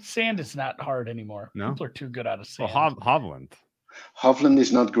 Sand is not hard anymore. No? People are too good out of sand. Well, Hovland. Hovland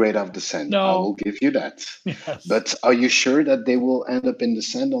is not great off the sand. No. I will give you that. Yes. But are you sure that they will end up in the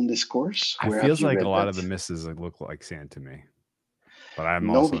sand on this course? It feels like a lot of the misses look like sand to me. But I'm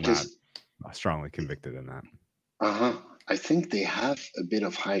also not strongly convicted in that. I think they have a bit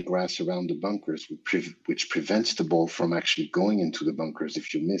of high grass around the bunkers, which prevents the ball from actually going into the bunkers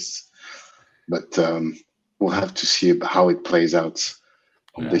if you miss. But we'll have to see how it plays out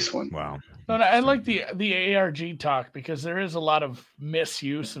on this one. Wow. No, I like the ARG talk because there is a lot of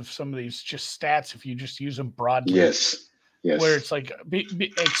misuse of some of these just stats if you just use them broadly. Yes. Where it's like,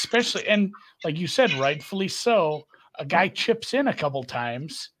 especially, and like you said, rightfully so, a guy chips in a couple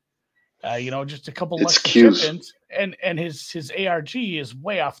times, just a couple lucky chip-ins, and his ARG is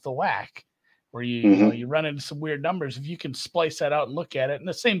way off the whack, where you run into some weird numbers. If you can splice that out and look at it, and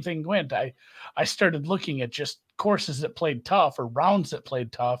the same thing went. I started looking at just courses that played tough or rounds that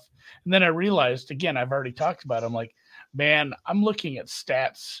played tough, and then I realized, again, I've already talked about it, I'm like, man, I'm looking at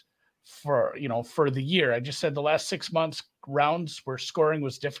stats for the year. I just said the last 6 months rounds where scoring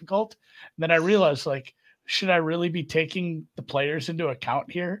was difficult, and then I realized, like, should I really be taking the players into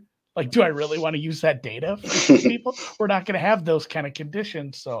account here? Like, do I really want to use that data for people? We're not going to have those kind of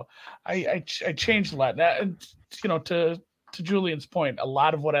conditions. So I changed a lot. And, to Julian's point, a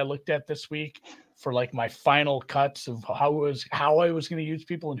lot of what I looked at this week for like my final cuts of how I was going to use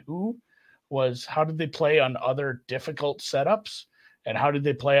people and who was how did they play on other difficult setups and how did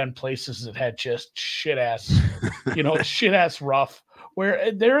they play on places that had just shit ass rough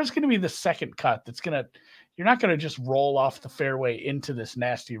where there is going to be the second cut that's going to, you're not going to just roll off the fairway into this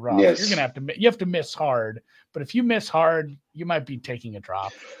nasty rough. Yes. You're going to have to miss hard, but if you miss hard, you might be taking a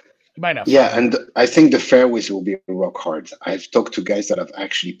drop. You might not. Yeah. And I think the fairways will be rock hard. I've talked to guys that have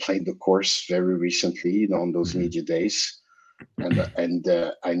actually played the course very recently, on those media days. And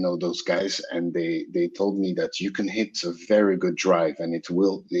I know those guys, and they told me that you can hit a very good drive, and it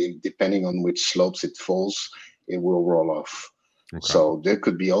will, depending on which slopes it falls, it will roll off. Okay. So there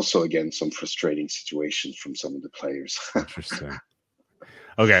could be also, again, some frustrating situations from some of the players. Interesting.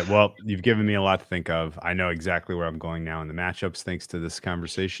 Okay, well, you've given me a lot to think of. I know exactly where I'm going now in the matchups thanks to this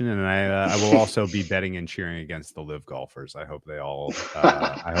conversation, and I will also be betting and cheering against the live golfers. I hope they all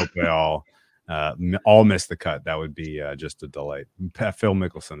all miss the cut. That would be just a delight. Phil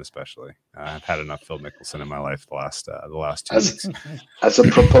Mickelson, especially. I've had enough Phil Mickelson in my life the last 2 weeks. As a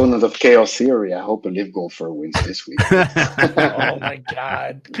proponent of chaos theory, I hope a live golfer wins this week. Oh my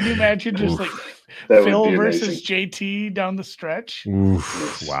God! Can you imagine just like Phil versus JT down the stretch?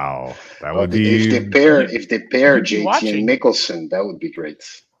 Oof, wow, that would be. If they pair JT and Mickelson, that would be great.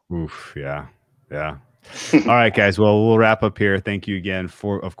 Oof, yeah. All right, guys. Well, we'll wrap up here. Thank you again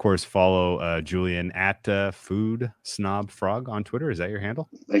for, of course, follow Julian at Food Snob Frog on Twitter. Is that your handle?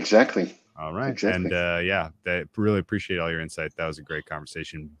 Exactly. All right. Exactly. And I really appreciate all your insight. That was a great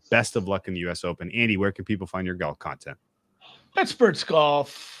conversation. Best of luck in the U.S. Open. Andy, where can people find your golf content? At Spurts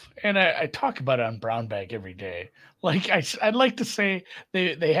Golf. And I talk about it on Brown Bag every day. Like I'd like to say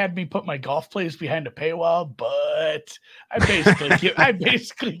they had me put my golf plays behind a paywall, but I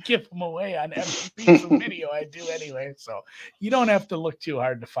basically give them away on every piece of video I do anyway. So you don't have to look too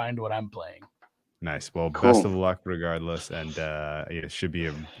hard to find what I'm playing. Nice. Well, cool. Best of luck regardless. And it should be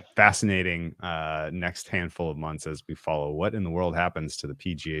a fascinating next handful of months as we follow what in the world happens to the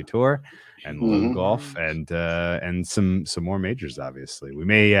PGA Tour and live golf and some more majors. Obviously, we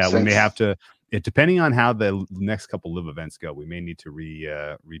may have to, depending on how the next couple live events go, we may need to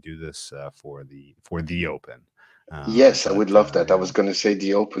redo this for the Open. Yes, I would love that. I was going to say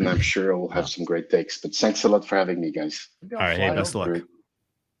the Open. I'm sure I will have some great takes. But thanks a lot for having me, guys. All right. Hey, best of luck.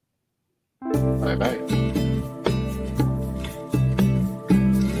 Bye-bye.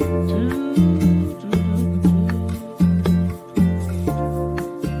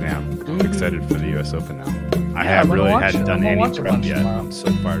 I'm excited for the U.S. Open now. I hadn't done any prep yet. I'm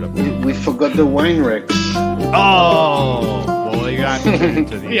so fired up. We forgot the wine Rex. Oh, well, you got to turn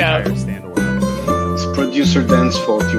into the entire standalone. It's producer Dan's fault.